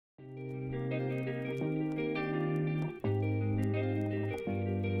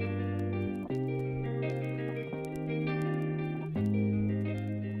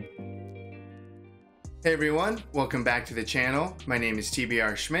Hey everyone, welcome back to the channel. My name is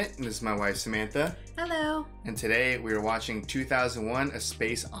TBR Schmitt and this is my wife Samantha. Hello. And today we are watching 2001 A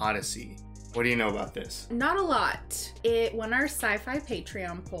Space Odyssey. What do you know about this? Not a lot. It won our sci-fi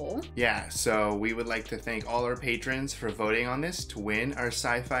Patreon poll. Yeah, so we would like to thank all our patrons for voting on this to win our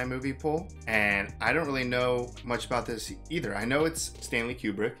sci-fi movie poll. And I don't really know much about this either. I know it's Stanley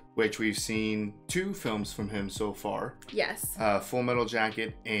Kubrick, which we've seen 2 films from him so far. Yes. Full Metal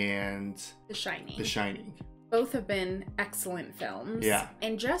Jacket and The Shining. The Shining. Both have been excellent films. Yeah.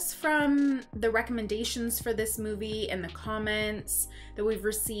 And just from the recommendations for this movie and the comments that we've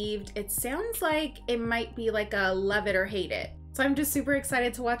received, it sounds like it might be like a love it or hate it. So I'm just super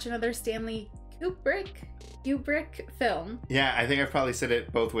excited to watch another Stanley Kubrick film. Yeah, I think I've probably said it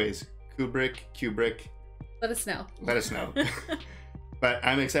both ways. Kubrick. Let us know. Let us know. But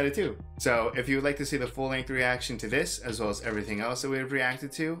I'm excited too. So if you would like to see the full-length reaction to this, as well as everything else that we have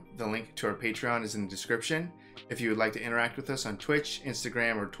reacted to, the link to our Patreon is in the description. If you would like to interact with us on Twitch,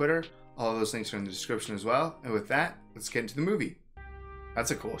 Instagram, or Twitter, all of those links are in the description as well. And with that, let's get into the movie.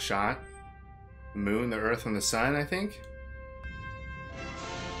 That's a cool shot. The moon, the earth, and the sun, I think.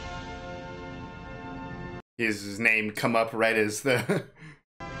 His name come up right as the...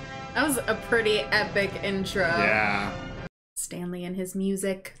 That was a pretty epic intro. Yeah. Stanley and his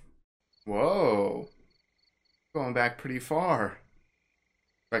music. Whoa. Going back pretty far.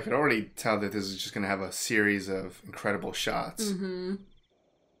 I could already tell that this is just going to have a series of incredible shots. Mm-hmm.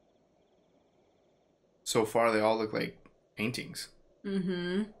 So far, they all look like paintings.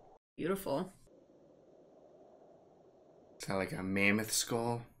 Mm-hmm. Beautiful. Is that like a mammoth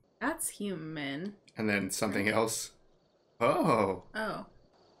skull? That's human. And then something else. Oh. Oh.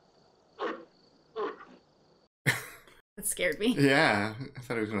 That scared me. Yeah, I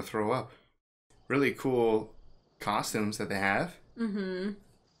thought I was going to throw up. Really cool costumes that they have. Mm-hmm.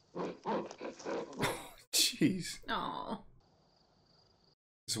 Jeez. Aw.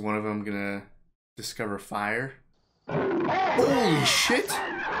 Is one of them going to discover fire? Holy shit!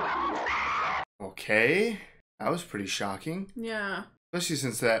 Okay. That was pretty shocking. Yeah. Especially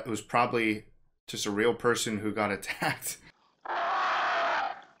since that was probably just a real person who got attacked.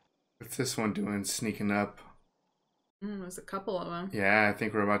 What's this one doing, sneaking up? There's a couple of them. Yeah, I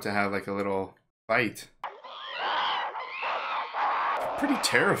think we're about to have like a little fight. Pretty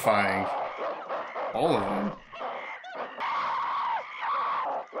terrifying. All of them.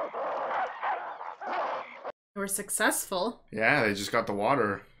 They were successful. Yeah, they just got the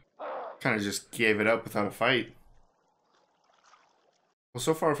water. Kind of just gave it up without a fight. Well,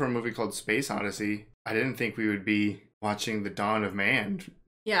 so far for a movie called Space Odyssey, I didn't think we would be watching the dawn of man.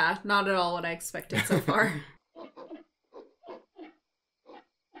 Yeah, not at all what I expected so far.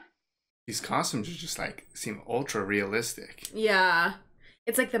 These costumes are just like, seem ultra realistic. Yeah.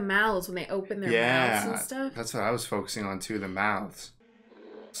 It's like the mouths when they open their mouths and stuff. That's what I was focusing on too, the mouths.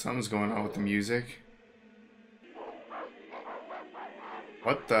 Something's going on with the music.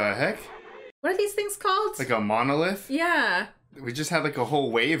 What the heck? What are these things called? Like a monolith? Yeah. We just had like a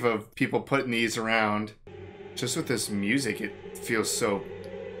whole wave of people putting these around. Just with this music, it feels so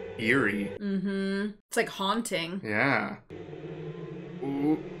eerie. Mm-hmm. It's like haunting. Yeah.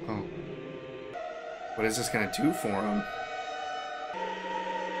 Ooh. Oh. What is this gonna do for him?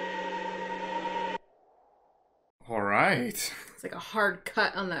 Alright. It's like a hard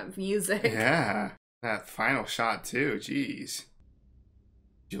cut on that music. Yeah. That final shot too, jeez.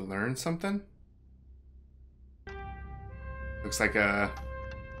 Did you learn something? Looks like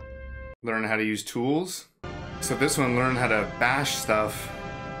learn how to use tools. So this one learned how to bash stuff.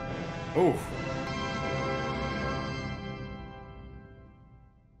 Oh.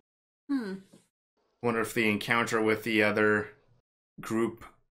 Wonder if the encounter with the other group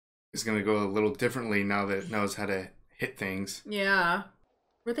is going to go a little differently now that it knows how to hit things. Yeah.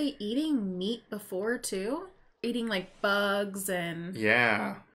 Were they eating meat before too? Eating like bugs and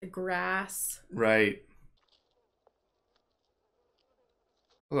Yeah. the grass. Right.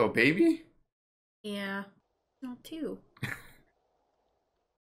 Hello, baby? Yeah. No, two.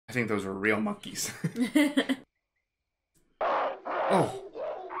 I think those were real monkeys. Oh.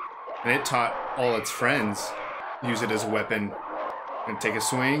 And it taught all its friends use it as a weapon. Gonna take a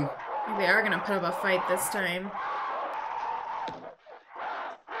swing. They are gonna put up a fight this time.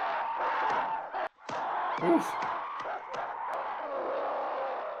 Oof.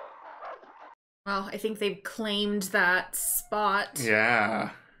 Well, I think they've claimed that spot. Yeah.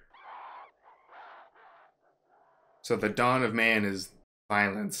 So the dawn of man is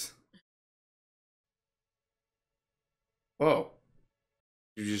violence. Whoa.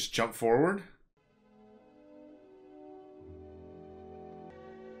 You just jump forward?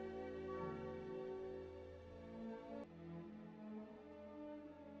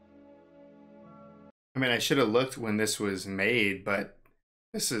 I mean, I should have looked when this was made, but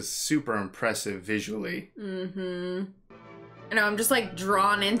this is super impressive visually. Mm-hmm. I know, I'm just like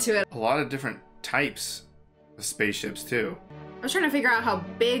drawn into it. A lot of different types of spaceships too. I was trying to figure out how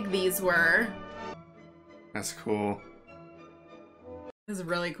big these were. That's cool. This is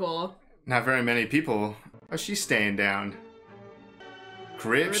really cool. Not very many people. Oh, she's staying down.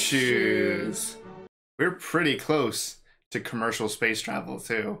 Grip shoes. We're pretty close to commercial space travel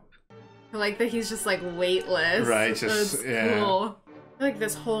too. I like that he's just like weightless. Right, just That's yeah. cool. I feel like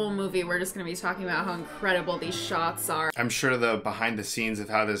this whole movie we're just gonna be talking about how incredible these shots are. I'm sure the behind the scenes of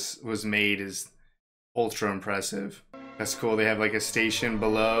how this was made is ultra impressive. That's cool. They have like a station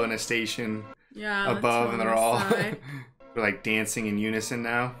below and a station above, and they're all they're like dancing in unison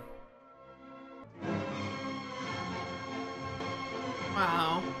now.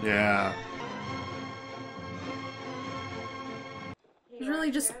 Wow. Yeah. There's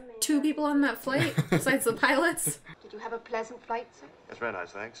really just 2 people on that flight besides the pilots. Did you have a pleasant flight, sir? That's very nice,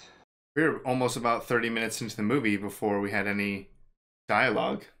 thanks. We were almost about 30 minutes into the movie before we had any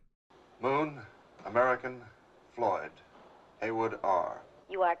dialogue. Moon, American, Floyd, Haywood R.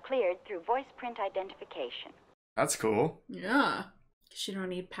 You are cleared through voice print identification. That's cool. Yeah. Because you don't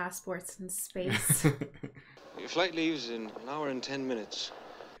need passports in space. Your flight leaves in an hour and 10 minutes.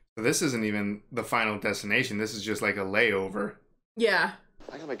 So this isn't even the final destination. This is just like a layover. Yeah.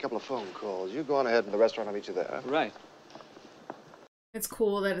 I gotta make a couple of phone calls. You go on ahead in the restaurant, I'll meet you there. Right. It's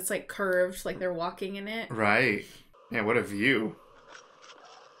cool that it's like curved, like they're walking in it. Right. Yeah, what a view.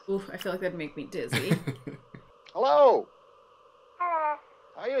 Oof, I feel like that'd make me dizzy. Hello! Hello.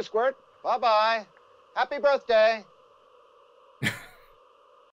 How are you, Squirt? Bye-bye. Happy birthday!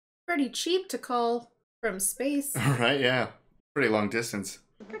 Pretty cheap to call from space. Right, yeah. Pretty long distance.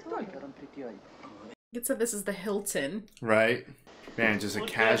 It said this is the Hilton. Right. Man, just a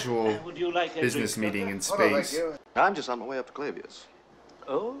casual business meeting in space. I'm just on my way up to Clavius.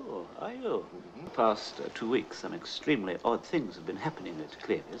 Oh, are you? Past 2 weeks, some extremely odd things have been happening at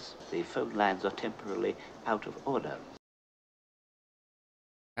Clavius. The phone lines are temporarily out of order.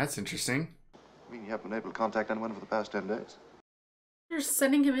 That's interesting. You mean you haven't been able to contact anyone for the past 10 days? You're just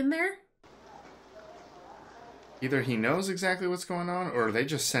sending him in there? Either he knows exactly what's going on, or they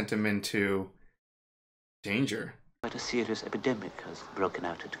just sent him into danger. Quite a serious epidemic has broken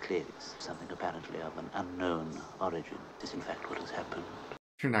out at Clavius, something apparently of an unknown origin. Is in fact what has happened.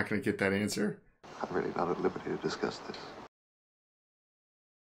 You're not going to get that answer. I'm really not at liberty to discuss this.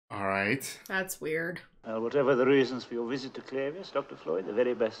 All right. That's weird. Whatever the reasons for your visit to Clavius, Dr. Floyd, the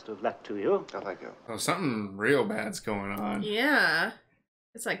very best of luck to you. Oh, thank you. Oh, something real bad's going on. Yeah.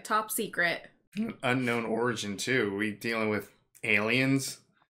 It's like top secret. An unknown origin, too. We dealing with aliens?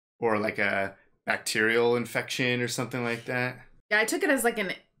 Or like a bacterial infection or something like that? Yeah, I took it as like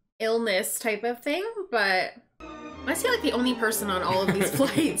an illness type of thing, but I feel like the only person on all of these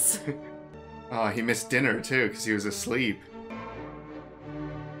flights. Oh, he missed dinner, too, because he was asleep.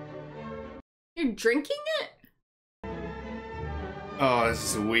 You're drinking it? Oh,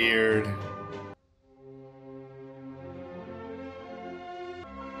 this is weird.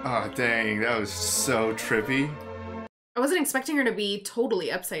 Oh, dang, that was so trippy. I wasn't expecting her to be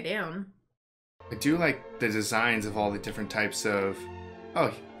totally upside down. I do like the designs of all the different types of...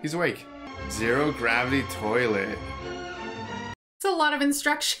 Oh, he's awake. Zero gravity toilet. It's a lot of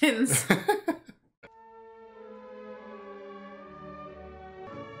instructions.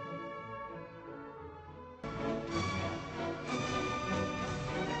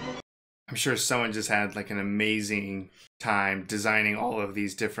 I'm sure someone just had like an amazing time designing all of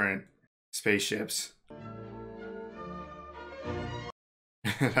these different spaceships.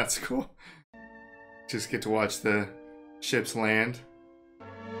 That's cool. Just get to watch the ships land.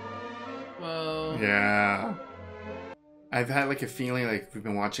 Whoa. Yeah. I've had like a feeling like we've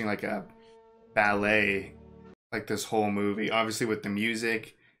been watching like a ballet like this whole movie. Obviously with the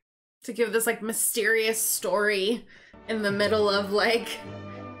music. To give this like mysterious story in the middle of like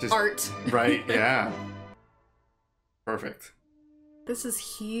Just, art. Right, yeah. Perfect. This is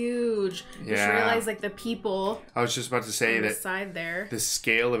huge. Yeah. You just realize like the people I was just about to say on the that side there. the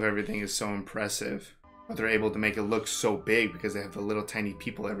scale of everything is so impressive. But they're able to make it look so big because they have the little tiny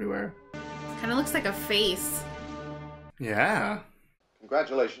people everywhere. Kind of looks like a face. Yeah.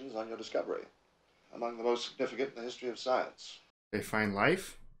 Congratulations on your discovery. Among the most significant in the history of science. They find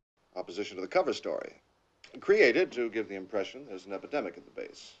life? Opposition to the cover story. Created to give the impression there's an epidemic at the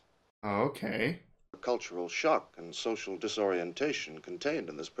base. Oh, okay. Cultural shock and social disorientation contained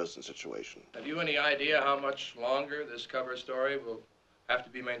in this present situation. Have you any idea how much longer this cover story will have to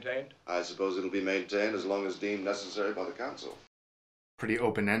be maintained? I suppose it'll be maintained as long as deemed necessary by the council. Pretty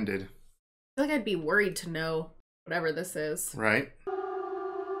open-ended. feel like I'd be worried to know whatever this is. Right?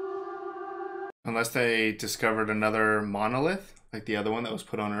 Unless they discovered another monolith, like the other one that was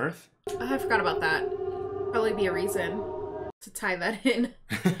put on Earth. Oh, I forgot about that. Probably be a reason to tie that in.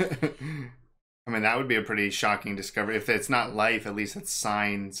 I mean, that would be a pretty shocking discovery. If it's not life, at least it's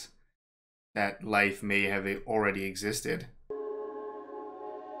signs that life may have already existed.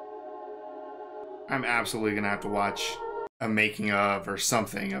 I'm absolutely going to have to watch a making of or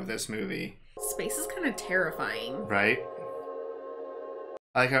something of this movie. Space is kind of terrifying. Right?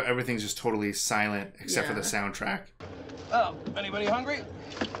 I like how everything's just totally silent except for the soundtrack. Oh, anybody hungry?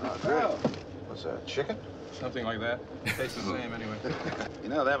 Great. What's that, chicken? Something like that. Tastes the same anyway. You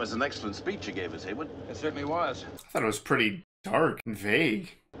know, that was an excellent speech you gave us, Haywood. It certainly was. I thought it was pretty dark and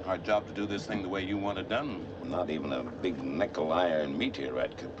vague. Our job to do this thing the way you want it done. Not even a big nickel iron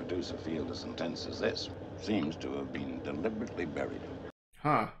meteorite could produce a field as intense as this. Seems to have been deliberately buried.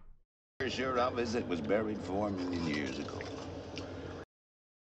 Huh. We're sure of is it was buried 4 million years ago.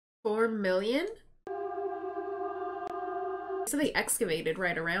 4 million? So they excavated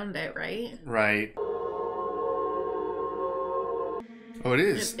right around it, right? Right. Oh, it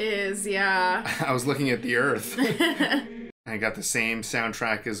is. It is, yeah. I was looking at the Earth. I got the same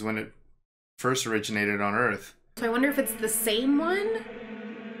soundtrack as when it first originated on Earth. So I wonder if it's the same one?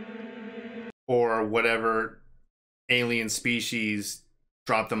 Or whatever alien species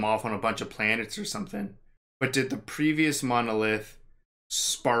dropped them off on a bunch of planets or something. But did the previous monolith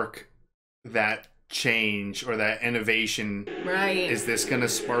spark that change or that innovation? Right. Is this going to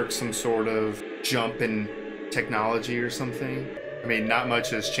spark some sort of jump in technology or something? I mean, not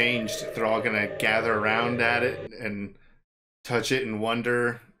much has changed. They're all going to gather around at it and touch it and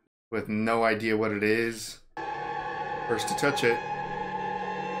wonder with no idea what it is. First to touch it.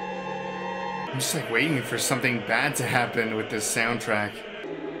 I'm just like waiting for something bad to happen with this soundtrack.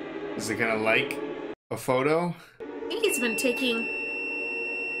 Is it going to like a photo? I think he's been taking...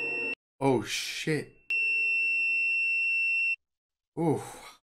 Oh, shit. Ooh.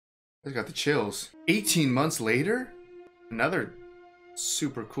 I got the chills. 18 months later? Another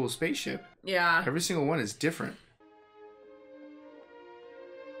super cool spaceship. Yeah. Every single one is different.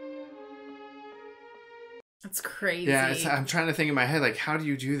 That's crazy. Yeah, I'm trying to think in my head, like, how do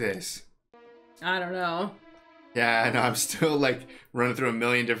you do this? I don't know. Yeah, I know. I'm still, like, running through a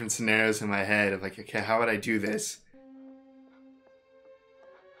million different scenarios in my head of, like, okay, how would I do this?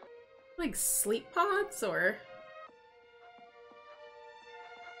 Like sleep pods or...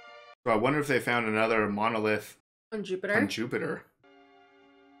 So I wonder if they found another monolith on Jupiter? on Jupiter.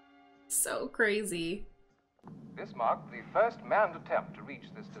 So crazy. This marked the first manned attempt to reach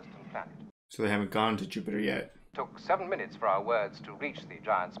this distant planet. So they haven't gone to Jupiter yet. Took 7 minutes for our words to reach the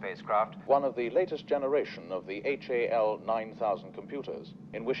giant spacecraft. One of the latest generation of the HAL 9000 computers,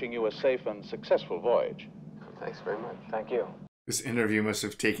 in wishing you a safe and successful voyage. Thanks very much. Thank you. This interview must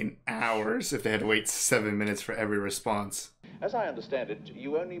have taken hours if they had to wait 7 minutes for every response. As I understand it,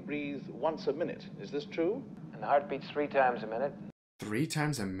 you only breathe once a minute. Is this true? And the heart beats 3 times a minute. 3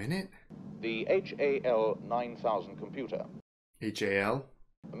 times a minute? The HAL 9000 computer. HAL?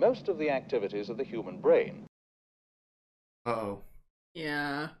 Most of the activities of the human brain. Uh-oh.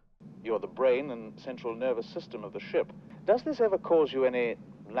 Yeah. You're the brain and central nervous system of the ship. Does this ever cause you any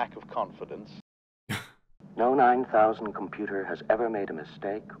lack of confidence? No 9000 computer has ever made a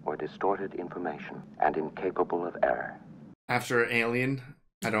mistake or distorted information, and incapable of error. After Alien,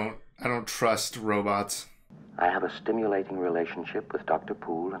 I don't trust robots. I have a stimulating relationship with Dr.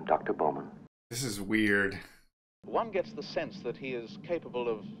 Poole and Dr. Bowman. This is weird. One gets the sense that he is capable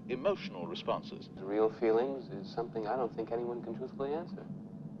of emotional responses. Real feelings is something I don't think anyone can truthfully answer.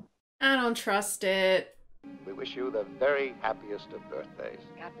 I don't trust it. We wish you the very happiest of birthdays.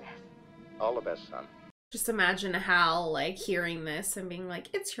 God bless. All the best, son. Just imagine Hal, like, hearing this and being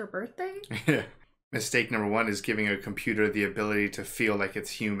like, it's your birthday? Yeah. Mistake number 1 is giving a computer the ability to feel like it's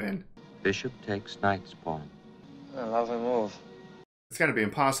human. Bishop takes knight's pawn. A lovely move. It's gotta be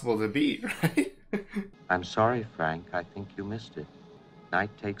impossible to beat, right? I'm sorry, Frank. I think you missed it. Knight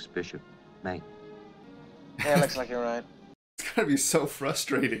takes bishop. Mate. Yeah, looks like you're right. It's gotta be so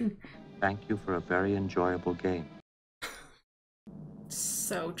frustrating. Thank you for a very enjoyable game.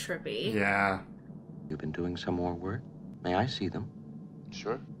 So trippy. Yeah. You've been doing some more work? May I see them?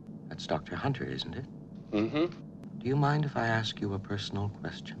 Sure. That's Dr. Hunter, isn't it? Mm-hmm. Do you mind if I ask you a personal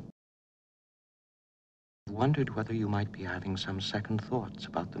question? I wondered whether you might be having some second thoughts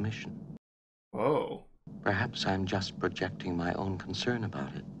about the mission. Whoa. Perhaps I'm just projecting my own concern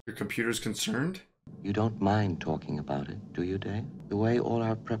about it. Your computer's concerned? You don't mind talking about it, do you, Dave? The way all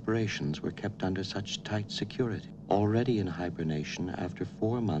our preparations were kept under such tight security. already in hibernation after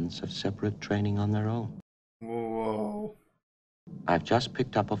 4 months of separate training on their own. Whoa. I've just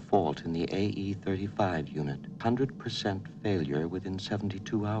picked up a fault in the AE-35 unit. 100% failure within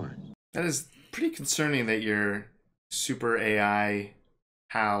 72 hours. That is pretty concerning that your super AI,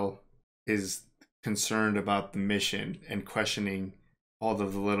 Hal, is concerned about the mission and questioning all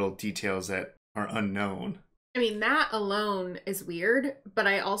of the little details that are unknown. I mean, that alone is weird, but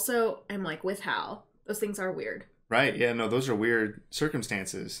I also am like with Hal. Those things are weird. Right, yeah, no, those are weird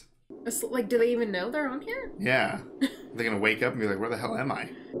circumstances. It's like, do they even know they're on here? Yeah. They're gonna wake up and be like, where the hell am I?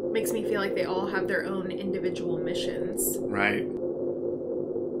 Makes me feel like they all have their own individual missions. Right.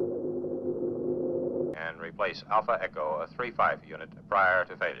 And replace Alpha Echo, a 3-5 unit, prior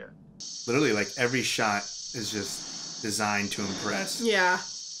to failure. Literally, like, every shot is just designed to impress. Yeah.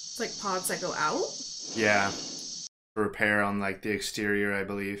 It's like pods that go out? Yeah. Repair on, like, the exterior, I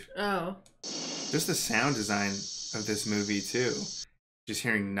believe. Oh. Just the sound design of this movie, too. Just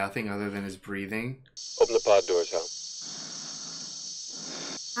hearing nothing other than his breathing. Open the pod doors, Hal.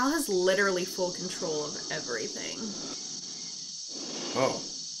 Hal has literally full control of everything. Oh.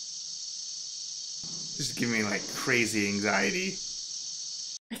 Just giving me, like, crazy anxiety.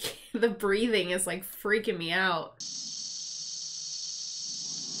 The breathing is, like, freaking me out.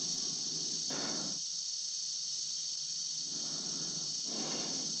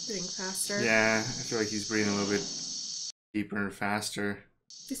 Getting faster. Yeah, I feel like he's breathing a little bit deeper and faster.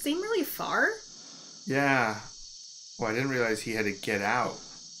 They seem really far. Yeah. Well, I didn't realize he had to get out.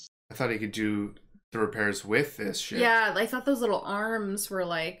 I thought he could do the repairs with this ship. Yeah, I thought those little arms were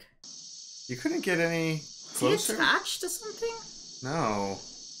like... You couldn't get any closer? Is he attached to something? No.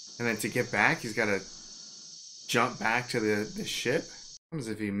 And then to get back, he's got to jump back to the ship? What happens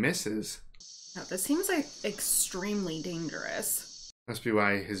if he misses? No, this seems like extremely dangerous. Must be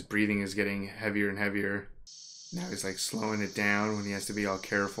why his breathing is getting heavier and heavier. Now he's like slowing it down when he has to be all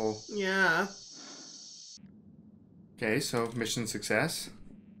careful. Yeah. Okay, so mission success.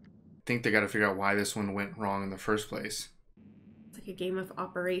 I think they got to figure out why this one went wrong in the first place. It's like a game of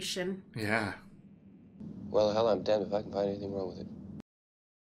operation. Yeah. Well, hell, I'm damned if I can find anything wrong with it.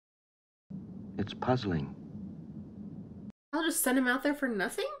 It's puzzling I'll just send him out there for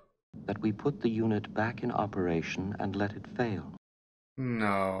nothing? that we put the unit back in operation and let it fail.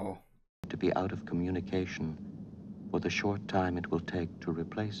 No. To be out of communication for the short time it will take to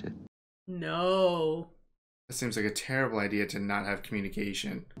replace it. No. That seems like a terrible idea to not have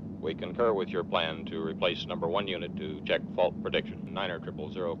communication. We concur with your plan to replace number 1 unit to check fault prediction.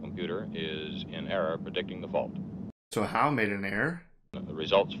 90000 computer is in error predicting the fault. So Hal made an error? The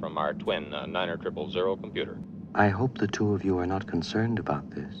results from our twin 90000 computer. I hope the two of you are not concerned about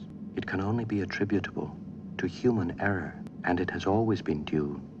this. It can only be attributable to human error, and it has always been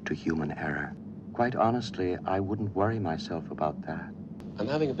due to human error. Quite honestly, I wouldn't worry myself about that. I'm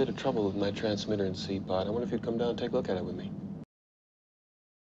having a bit of trouble with my transmitter and C-pod. I wonder if you'd come down and take a look at it with me.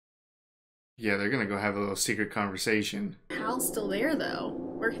 Yeah, they're gonna go have a little secret conversation. Hal's still there, though.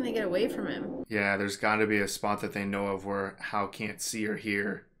 Where can they get away from him? Yeah, there's gotta be a spot that they know of where Hal can't see or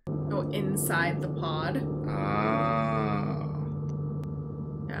hear. Oh, inside the pod? Oh.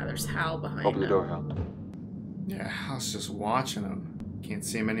 Yeah, there's Hal behind Open the him. door, Hal. Yeah, Hal's just watching him. Can't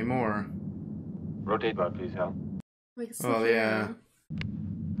see him anymore. Rotate pod, please, Hal. We can see Oh, yeah. him.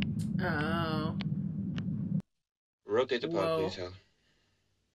 Oh. Rotate the pod, Whoa. please, Hal.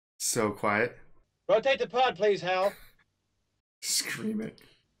 So quiet. Rotate the pod, please, Hal. Scream it.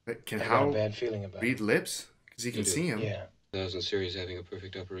 But can I got Hal a bad feeling about read lips? Because he can see him. Yeah. 1,000 series having a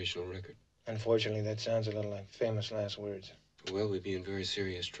perfect operational record. Unfortunately, that sounds a little like famous last words. Well, we'd be in very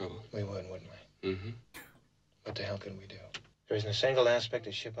serious trouble. We would, wouldn't we? Mm-hmm. What the hell can we do? There isn't a single aspect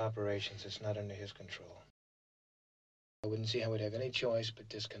of ship operations that's not under his control. I wouldn't see how we'd have any choice but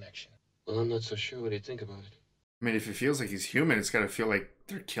disconnection. Well, I'm not so sure what he'd think about it. I mean, if it feels like he's human, it's gotta feel like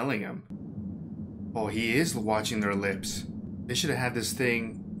they're killing him. Oh, he is watching their lips. They should have had this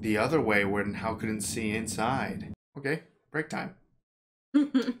thing the other way where Hal couldn't see inside. Okay, break time.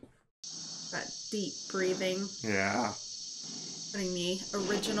 That deep breathing. Yeah. Putting the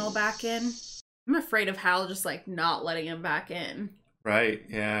original back in. I'm afraid of Hal just like not letting him back in. Right,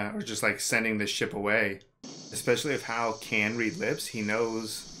 yeah. Or just like sending the ship away. Especially if Hal can read lips, he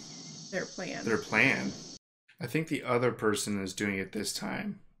knows Their plan. their plan. I think the other person is doing it this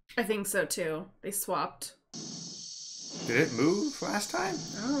time. I think so too. They swapped. Did it move last time?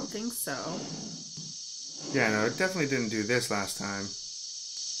 I don't think so. Yeah, no, it definitely didn't do this last time.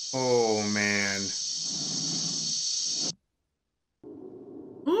 Oh, man.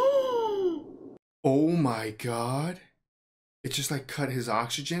 Oh my god. It just like cut his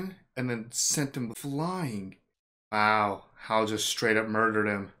oxygen and then sent him flying. Wow, Hal just straight up murdered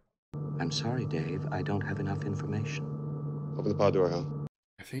him. I'm sorry, Dave. I don't have enough information. Open the pod door, Hal.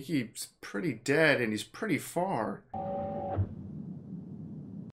 I think he's pretty dead and he's pretty far.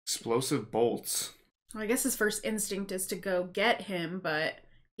 Explosive bolts. Well, I guess his first instinct is to go get him, but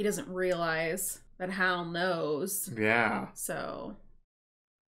he doesn't realize that Hal knows. Yeah. So.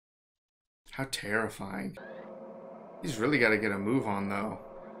 How terrifying. He's really got to get a move on, though.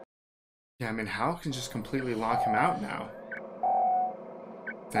 Yeah, I mean, Hal can just completely lock him out now.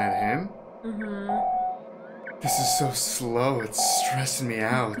 Is that him? Mm-hmm. This is so slow. It's stressing me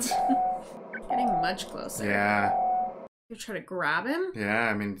out. Getting much closer. Yeah. You try to grab him? Yeah,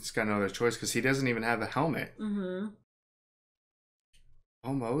 I mean, he's got no other choice because he doesn't even have the helmet. Mm-hmm.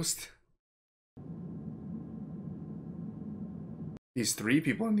 Almost. These 3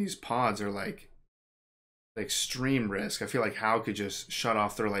 people in these pods are like extreme risk. I feel like Hal could just shut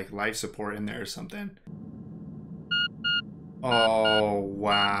off their like life support in there or something. Oh,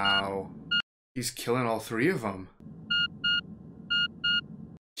 wow. He's killing all 3 of them.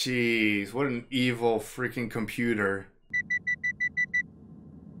 Jeez, what an evil freaking computer.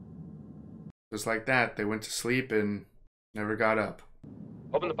 Just like that, they went to sleep and never got up.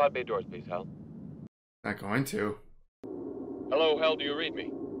 Open the pod bay doors, please, Hal. Not going to. Hello, Hal, do you read me?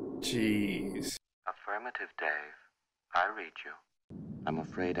 Jeez. Affirmative, Dave. I read you. I'm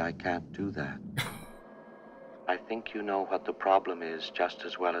afraid I can't do that. I think you know what the problem is just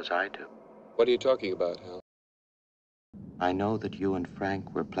as well as I do. What are you talking about, Hal? I know that you and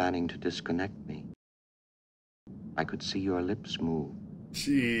Frank were planning to disconnect me. I could see your lips move.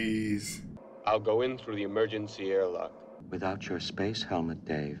 Jeez. I'll go in through the emergency airlock. Without your space helmet,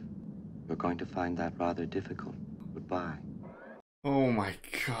 Dave, you're going to find that rather difficult. Goodbye. Oh my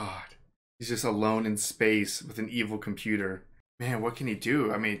god. He's just alone in space with an evil computer. Man, what can he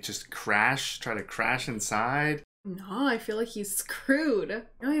do? I mean, just crash? Try to crash inside? No, I feel like he's screwed. I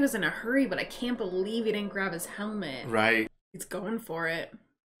know he was in a hurry, but I can't believe he didn't grab his helmet. Right. He's going for it.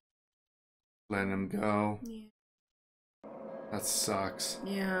 Letting him go. Yeah. That sucks.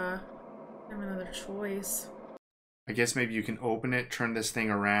 Yeah. I have another choice. I guess maybe you can open it, turn this thing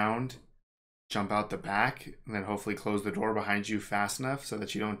around, jump out the back, and then hopefully close the door behind you fast enough so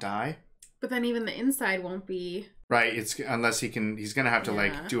that you don't die. But then even the inside won't be... Right, it's unless he's gonna have to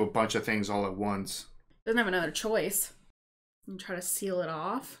like do a bunch of things all at once. Doesn't have another choice. And try to seal it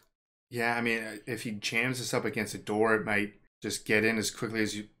off. Yeah, I mean, if he jams this up against a door, it might just get in as quickly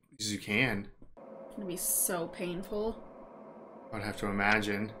as you can. It's gonna be so painful. I'd have to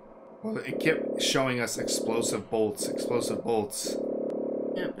imagine. Well, it kept showing us explosive bolts, explosive bolts.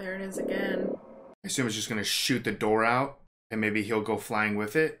 Yep, there it is again. I assume it's just gonna shoot the door out, and maybe he'll go flying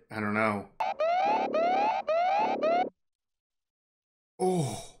with it. I don't know.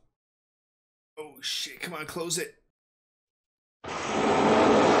 Oh. Oh shit, come on, close it.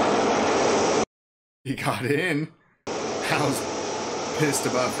 He got in. Hal's pissed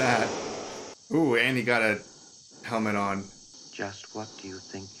about that. Ooh, and he got a helmet on. Just what do you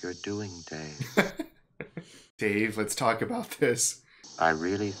think you're doing, Dave? Dave, let's talk about this. I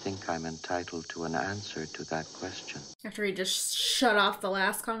really think I'm entitled to an answer to that question. After he just shut off the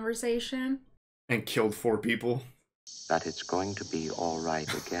last conversation. And killed 4 people. That it's going to be all right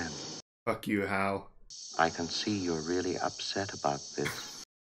again. Fuck you, Hal. I can see you're really upset about this.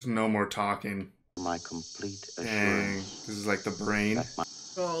 No more talking. My complete assurance. Dang, this is like the brain.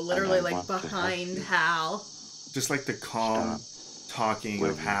 Oh, literally like behind Hal. Just like the calm talking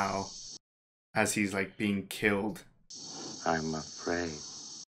of Hal as he's like being killed. I'm afraid.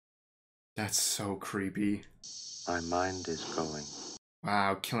 That's so creepy. My mind is going.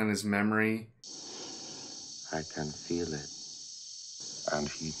 Wow, killing his memory. I can feel it. And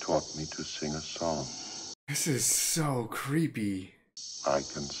he taught me to sing a song. This is so creepy. I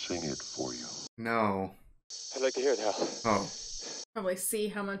can sing it for you. No. I'd like to hear it, Hal. Oh. Probably see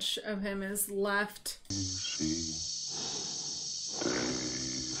how much of him is left.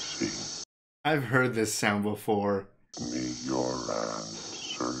 I've heard this sound before. Me your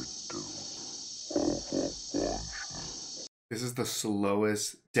answer to. This is the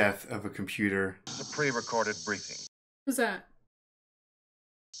slowest death of a computer. This is a pre-recorded briefing. Who's that?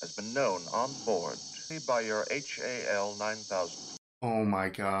 Has been known on board by your HAL 9000. Oh my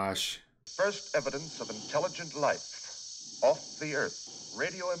gosh. First evidence of intelligent life off the Earth.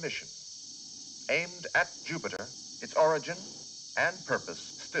 Radio emission. Aimed at Jupiter. Its origin and purpose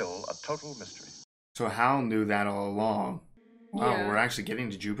still a total mystery. So Hal knew that all along. Wow, Yeah. we're actually getting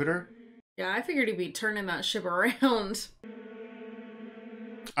to Jupiter? Yeah, I figured he'd be turning that ship around.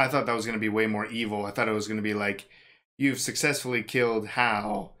 I thought that was going to be way more evil. I thought it was going to be like, you've successfully killed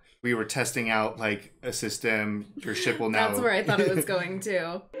Hal. we were testing out like a system. Your ship will now. That's where I thought it was going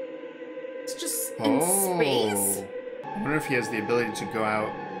to. It's just in space. I wonder if he has the ability to go out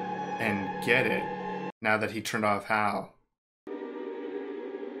and get it now that he turned off Hal.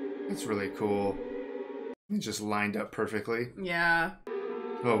 That's really cool. It just lined up perfectly. Yeah.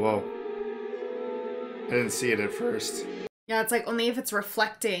 Oh, whoa. I didn't see it at first. Yeah, it's like only if it's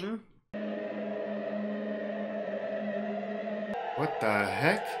reflecting. What the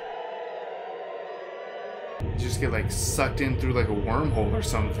heck? You just get like sucked in through like a wormhole or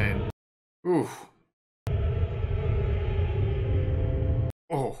something. Oof.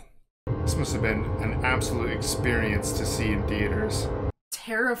 Oh. This must have been an absolute experience to see in theaters.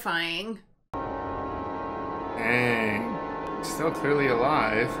 Terrifying. Dang. Still clearly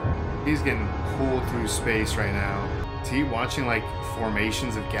alive. He's getting pulled through space right now. Is he watching like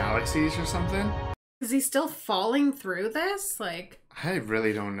formations of galaxies or something? Is he still falling through this? Like, I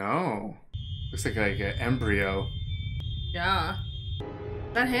really don't know. Looks like an embryo. yeah.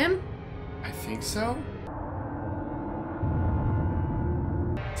 Is that him? I think so.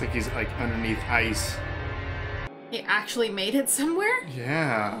 It's like he's like underneath ice. He actually made it somewhere?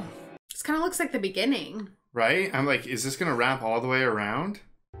 Yeah. This kind of looks like the beginning. Right? I'm like, is this gonna wrap all the way around?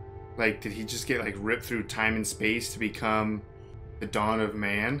 Like, did he just get like ripped through time and space to become the dawn of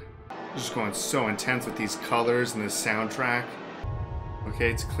man? Just going so intense with these colors and this soundtrack. Okay,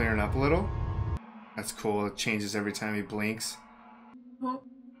 it's clearing up a little. That's cool. It changes every time he blinks. Oh.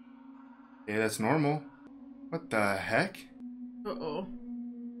 Yeah, that's normal. What the heck? Uh-oh.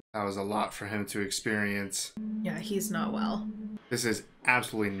 That was a lot for him to experience. Yeah, he's not well. This is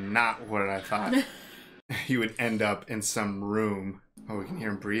absolutely not what I thought. He would end up in some room. Oh, we can hear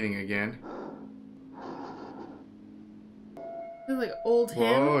him breathing again. Like old him.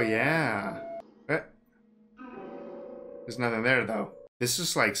 Oh, yeah. There's nothing there, though. This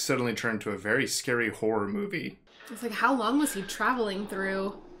just like suddenly turned to a very scary horror movie. It's like, how long was he traveling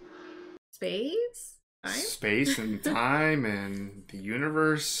through? Space? Time? Space and time and the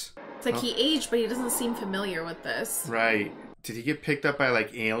universe. It's like he aged, but he doesn't seem familiar with this. Right. Did he get picked up by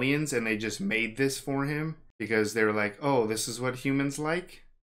like aliens and they just made this for him? Because they were like, oh, this is what humans like?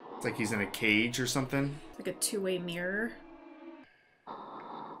 It's like he's in a cage or something. Like a two-way mirror.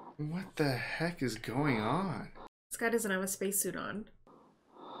 What the heck is going on? This guy doesn't have a spacesuit on.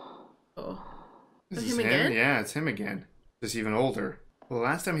 Oh. Is him again? Yeah, it's him again. Just even older. Well, the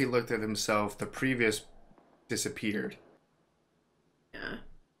last time he looked at himself, the previous disappeared. Yeah.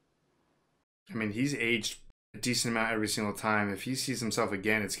 I mean, he's aged a decent amount every single time. If he sees himself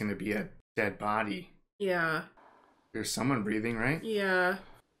again, it's going to be a dead body. Yeah. There's someone breathing, right? Yeah.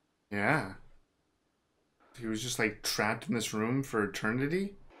 Yeah. He was just like trapped in this room for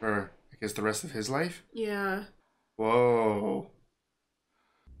eternity? Or I guess the rest of his life? Yeah. Whoa.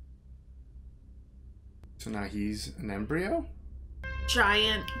 So now he's an embryo?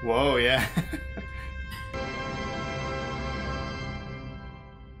 Giant. Whoa, yeah.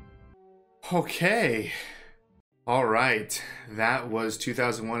 Okay. All right. That was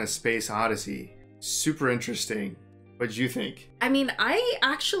 2001: A Space Odyssey. Super interesting. What'd you think? I mean, I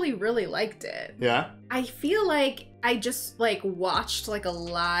actually really liked it. Yeah? I feel like I just like watched like a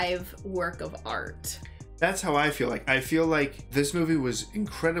live work of art. That's how I feel like. I feel like this movie was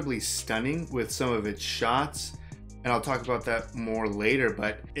incredibly stunning with some of its shots, and I'll talk about that more later,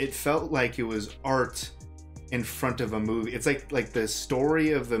 but it felt like it was art in front of a movie. It's like the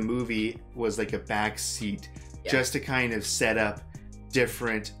story of the movie was like a back seat, just to kind of set up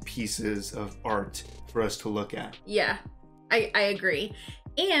different pieces of art for us to look at. Yeah, I agree.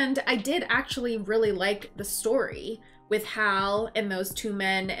 And I did actually really like the story with Hal and those two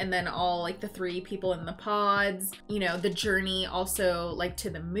men, and then all like the three people in the pods, you know, the journey also like to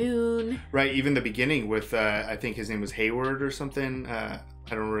the moon. Right, even the beginning with, I think his name was Hayward or something. I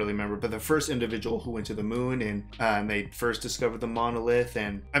don't really remember, but the first individual who went to the moon and they first discovered the monolith.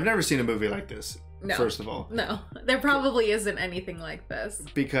 And I've never seen a movie like this. No. First of all. No, there probably isn't anything like this.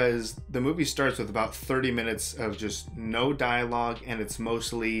 Because the movie starts with about 30 minutes of just no dialogue, and it's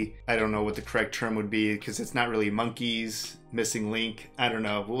mostly, I don't know what the correct term would be, because it's not really monkeys, missing link, I don't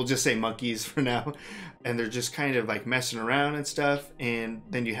know. We'll just say monkeys for now. And they're just kind of like messing around and stuff, and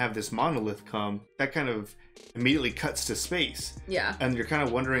then you have this monolith come. That kind of immediately cuts to space. Yeah. And you're kind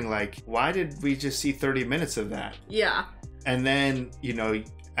of wondering, like, why did we just see 30 minutes of that? Yeah. And then, you know,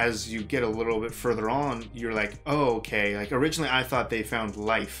 as you get a little bit further on, you're like, oh, okay. Like, originally I thought they found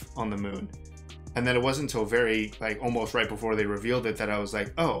life on the moon. And then it wasn't until very, like, almost right before they revealed it that I was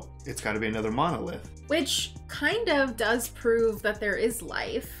like, oh, it's got to be another monolith. Which kind of does prove that there is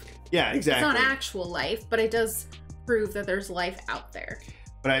life. Yeah, exactly. It's not actual life, but it does prove that there's life out there.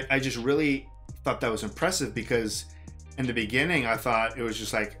 But I just really thought that was impressive because in the beginning, I thought it was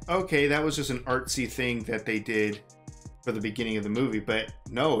just like, okay, that was just an artsy thing that they did for the beginning of the movie. But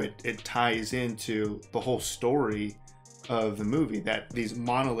no, it ties into the whole story of the movie, that these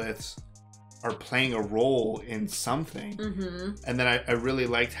monoliths are playing a role in something. And then I really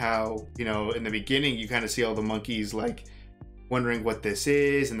liked how, you know, in the beginning, you kind of see all the monkeys like wondering what this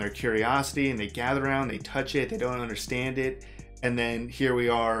is and their curiosity, and they gather around, they touch it, they don't understand it. And then here we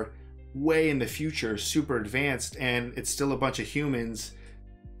are way in the future, super advanced, and it's still a bunch of humans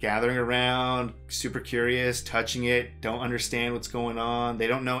gathering around, super curious, touching it, don't understand what's going on. They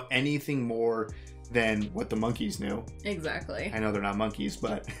don't know anything more than what the monkeys knew. Exactly. I know they're not monkeys,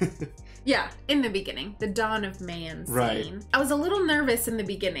 but yeah, in the beginning, the dawn of man scene. Right. I was a little nervous in the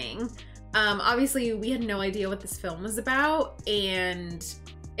beginning. Obviously, we had no idea what this film was about, and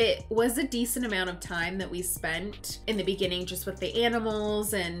it was a decent amount of time that we spent in the beginning just with the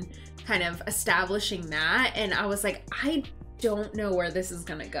animals and kind of establishing that. And I was like, I don't know where this is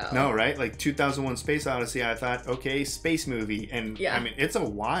gonna go. No, right? Like 2001 Space Odyssey, I thought, okay, space movie. And yeah. I mean, it's a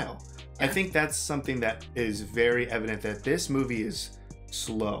while. Yeah. I think that's something that is very evident, that this movie is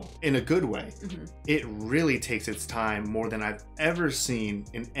slow in a good way. It really takes its time, more than I've ever seen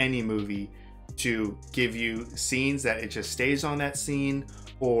in any movie, to give you scenes that it just stays on that scene,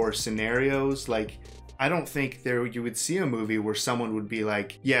 or scenarios. Like, I don't think you would see a movie where someone would be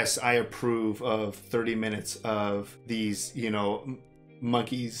like, yes, I approve of 30 minutes of these, you know,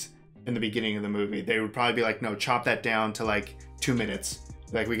 monkeys in the beginning of the movie. They would probably be like, no, chop that down to like 2 minutes.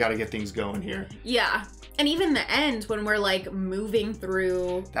 Like, we got to get things going here. Yeah. And even the end, when we're like moving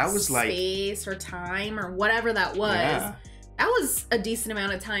through that was space or time or whatever that was, that was a decent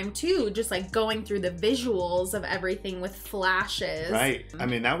amount of time too, just like going through the visuals of everything with flashes. Right. I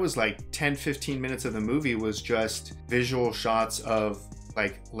mean, that was like 10-15 minutes of the movie was just visual shots of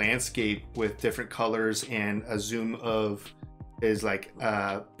like landscape with different colors and a zoom of his like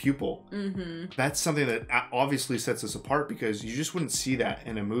pupil. That's something that obviously sets us apart, because you just wouldn't see that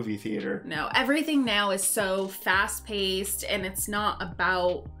in a movie theater. No, everything now is so fast paced, and it's not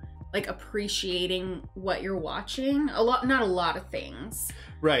about like appreciating what you're watching. Not a lot of things.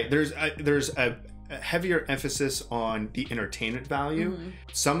 Right. There's a heavier emphasis on the entertainment value.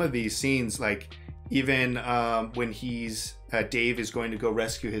 Some of these scenes, like even when Dave is going to go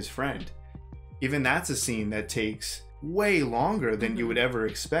rescue his friend, even that's a scene that takes way longer than you would ever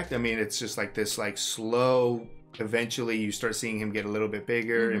expect. I mean, it's just like this like slow, eventually you start seeing him get a little bit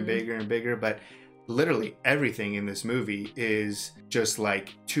bigger and bigger and bigger, but literally everything in this movie is just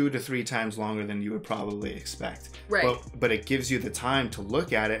like 2 to 3 times longer than you would probably expect. Right. But it gives you the time to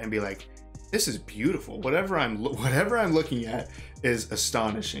look at it and be like, this is beautiful. Whatever I'm looking at is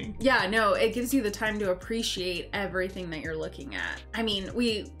astonishing. Yeah, no, it gives you the time to appreciate everything that you're looking at. I mean,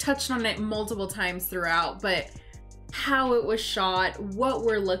 we touched on it multiple times throughout, but how it was shot, what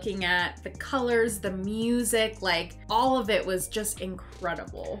we're looking at, the colors, the music, like all of it was just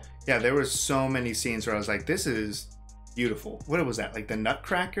incredible. Yeah, there were so many scenes where I was like, this is beautiful. What was that? Like the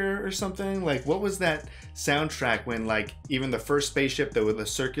Nutcracker or something? Like, what was that soundtrack when like even the first spaceship, there was the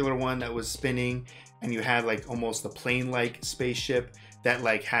circular one that was spinning, and you had like almost the plane-like spaceship that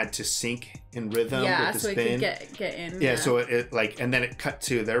like had to sync in rhythm with the so spin. It could get in. Yeah, so it like, and then it cut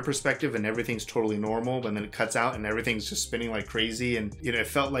to their perspective and everything's totally normal, but then it cuts out and everything's just spinning like crazy, and you know, it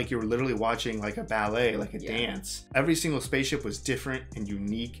felt like you were literally watching like a ballet, like a dance. Every single spaceship was different and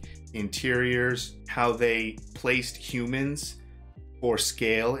unique. The interiors, how they placed humans for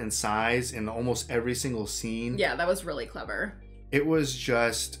scale and size in almost every single scene. Yeah, that was really clever. It was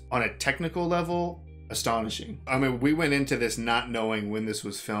just, on a technical level, astonishing. I mean, we went into this not knowing when this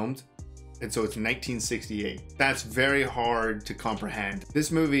was filmed, and so it's 1968. That's very hard to comprehend. This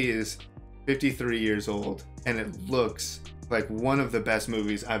movie is 53 years old, and it looks like one of the best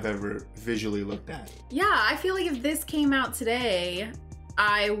movies I've ever visually looked at. Yeah, I feel like if this came out today,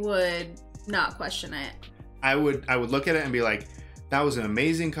 I would not question it. I would look at it and be like, that was an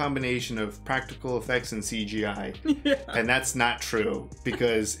amazing combination of practical effects and CGI. Yeah. And that's not true,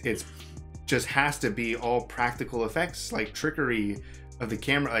 because it's just has to be all practical effects, like trickery of the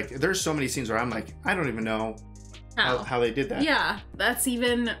camera. Like, there's so many scenes where I'm like, I don't even know how they did that. Yeah, that's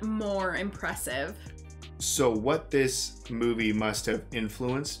even more impressive. So what this movie must have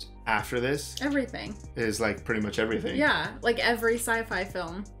influenced after this, everything, is like pretty much everything. Yeah, like every sci-fi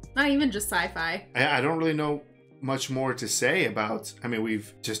film. Not even just sci-fi. I don't really know much more to say about, I mean,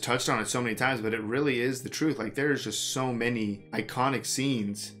 we've just touched on it so many times, but it really is the truth. Like, there's just so many iconic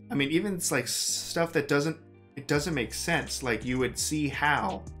scenes. I mean, even it's like stuff that doesn't make sense. Like, you would see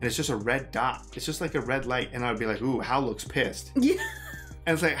Hal and it's just a red dot. It's just like a red light, and I'd be like, ooh, Hal looks pissed. Yeah.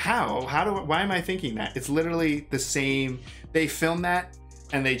 And it's like, why am I thinking that? It's literally the same. They filmed that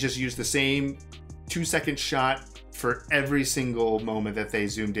and they just used the same 2-second shot for every single moment that they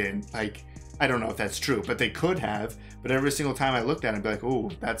zoomed in. Like, I don't know if that's true, but they could have. But every single time I looked at it, I'd be like, oh,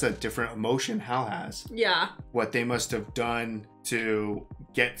 that's a different emotion Hal has. Yeah. What they must have done to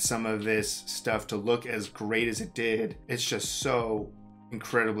get some of this stuff to look as great as it did, it's just so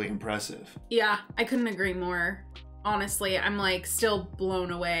incredibly impressive. Yeah, I couldn't agree more. Honestly, I'm like still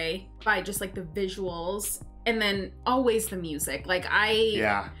blown away by just like the visuals, and then always the music. Like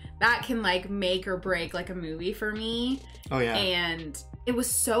that can like make or break like a movie for me. Oh yeah. And it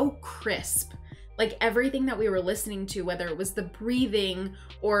was so crisp. Like everything that we were listening to, whether it was the breathing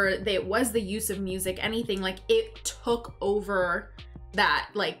or it was the use of music, anything, like it took over that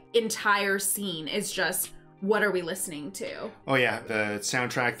like entire scene. Is just, what are we listening to? Oh yeah, the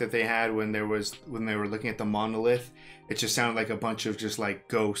soundtrack that they had when they were looking at the monolith, it just sounded like a bunch of just like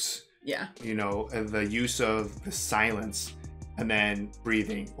ghosts. Yeah. You know, the use of the silence and then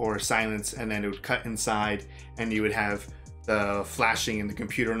breathing, or silence and then it would cut inside and you would have the flashing and the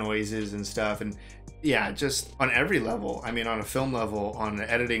computer noises and stuff. And yeah, just on every level. I mean, on a film level, on an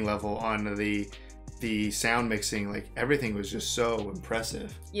editing level, on the sound mixing, like everything was just so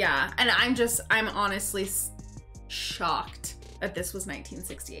impressive. Yeah, and I'm honestly shocked that this was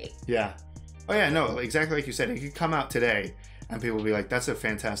 1968. Yeah. Oh yeah, no, exactly like you said, it could come out today and people will be like, that's a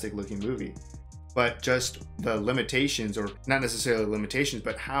fantastic looking movie. But just the limitations, or not necessarily limitations,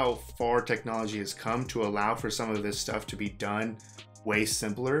 but how far technology has come to allow for some of this stuff to be done way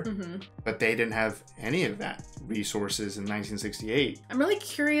simpler. Mm-hmm. But they didn't have any of that resources in 1968. I'm really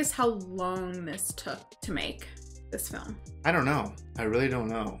curious how long this took to make this film. I don't know. I really don't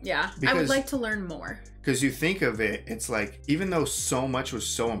know. Yeah, I would like to learn more. Because you think of it, it's like, even though so much was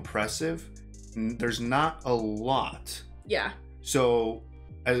so impressive, there's not a lot. Yeah. So,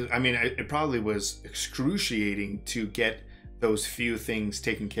 I mean, it probably was excruciating to get those few things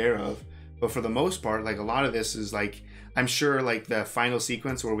taken care of. But for the most part, like a lot of this is like, I'm sure like the final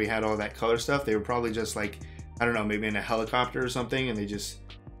sequence where we had all that color stuff, they were probably just like, I don't know, maybe in a helicopter or something, and they just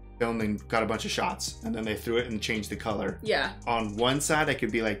filmed and got a bunch of shots and then they threw it and changed the color. Yeah. On one side, I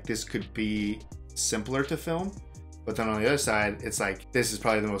could be like, this could be simpler to film. But then on the other side, it's like, this is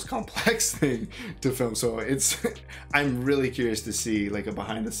probably the most complex thing to film. So I'm really curious to see like a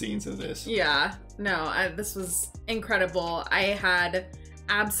behind the scenes of this. Yeah, no, this was incredible. I had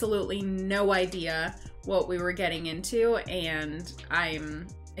absolutely no idea what we were getting into, and I'm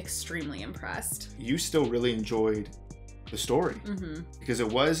extremely impressed. You still really enjoyed the story. Mm-hmm. Because it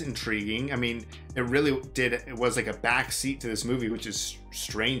was intriguing. I mean, it really did. It was like a backseat to this movie, which is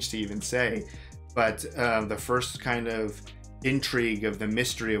strange to even say. But the first kind of intrigue of the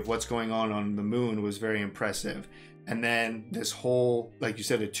mystery of what's going on the moon was very impressive. And then this whole, like you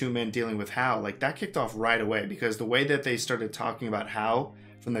said, the two men dealing with Hal, like that kicked off right away, because the way that they started talking about Hal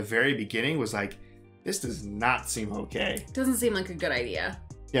from the very beginning was like, this does not seem okay. Doesn't seem like a good idea.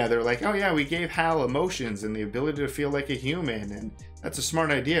 Yeah, they were like, oh yeah, we gave Hal emotions and the ability to feel like a human, and that's a smart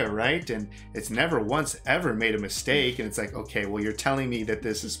idea, right? And it's never once ever made a mistake. And it's like, okay, well, you're telling me that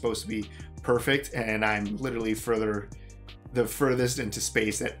this is supposed to be perfect, and I'm literally the furthest into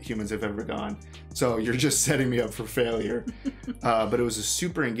space that humans have ever gone. So you're just setting me up for failure. But it was a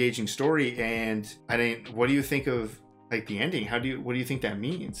super engaging story, and what do you think of like the ending? What do you think that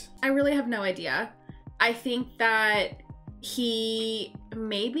means? I really have no idea. I think that he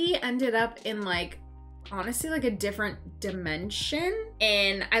maybe ended up in like, honestly, like a different dimension.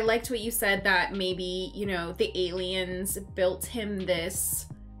 And I liked what you said, that maybe, you know, the aliens built him this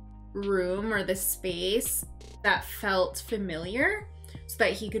room or this space that felt familiar so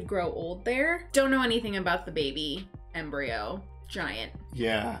that he could grow old there. Don't know anything about the baby embryo giant.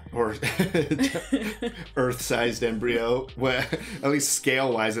 Yeah, or Earth-sized embryo. Well, at least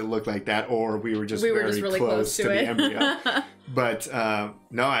scale-wise, it looked like that. Or we were just really close to the embryo. But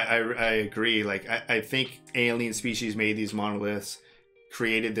no, I agree. Like I think alien species made these monoliths,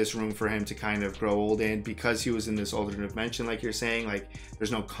 created this room for him to kind of grow old in, because he was in this alternate dimension, like you're saying. Like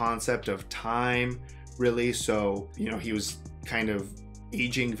there's no concept of time really, so you know, he was kind of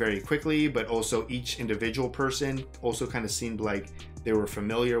aging very quickly, but also each individual person also kind of seemed like they were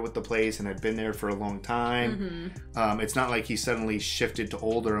familiar with the place and had been there for a long time. Mm-hmm. It's not like he suddenly shifted to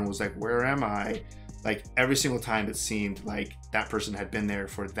older and was like, where am I? Like every single time it seemed like that person had been there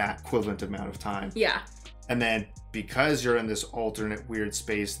for that equivalent amount of time. Yeah. And then because you're in this alternate weird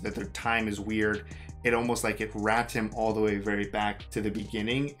space, that their time is weird, it almost like it wrapped him all the way very back to the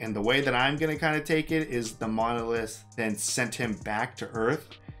beginning. And the way that I'm going to kind of take it is the monolith then sent him back to Earth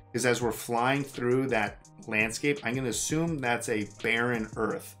Because as we're flying through that landscape, I'm going to assume that's a barren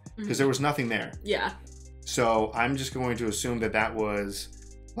Earth because there was nothing there. Yeah. So I'm just going to assume that that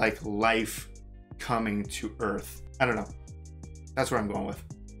was like life coming to Earth. I don't know. That's where I'm going with.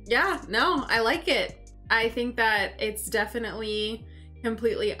 Yeah, no, I like it. I think that it's definitely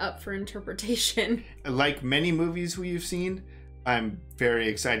completely up for interpretation. Like many movies we've seen, I'm very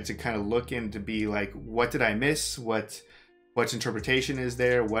excited to kind of look in to be like, what did I miss? What interpretation is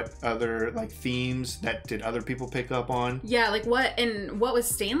there? What other like themes that did other people pick up on? Yeah, like what was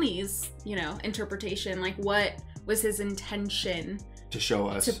Stanley's, interpretation? Like what was his intention to show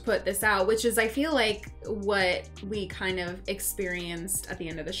us, to put this out, which is, I feel like, what we kind of experienced at the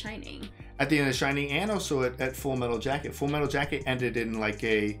end of The Shining. At the end of The Shining, and also at Full Metal Jacket. Full Metal Jacket ended in like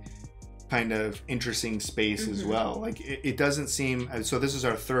a kind of interesting space as well. Like it doesn't seem, so this is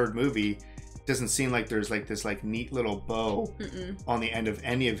our third movie. It doesn't seem like there's like this like neat little bow on the end of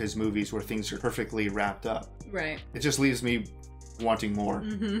any of his movies where things are perfectly wrapped up. Right. It just leaves me wanting more.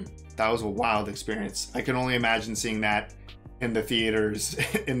 That was a wild experience. I can only imagine seeing that in the theaters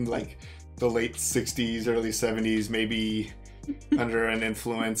in like the late 60s, early 70s, maybe under an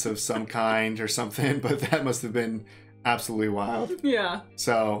influence of some kind or something, but that must have been absolutely wild. Yeah.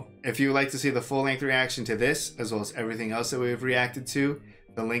 So if you would like to see the full-length reaction to this, as well as everything else that we've reacted to,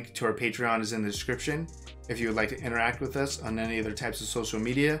 the link to our Patreon is in the description. If you would like to interact with us on any other types of social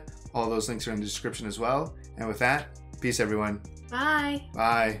media, all those links are in the description as well. And with that, peace everyone. Bye.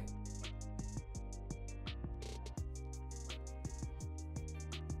 Bye.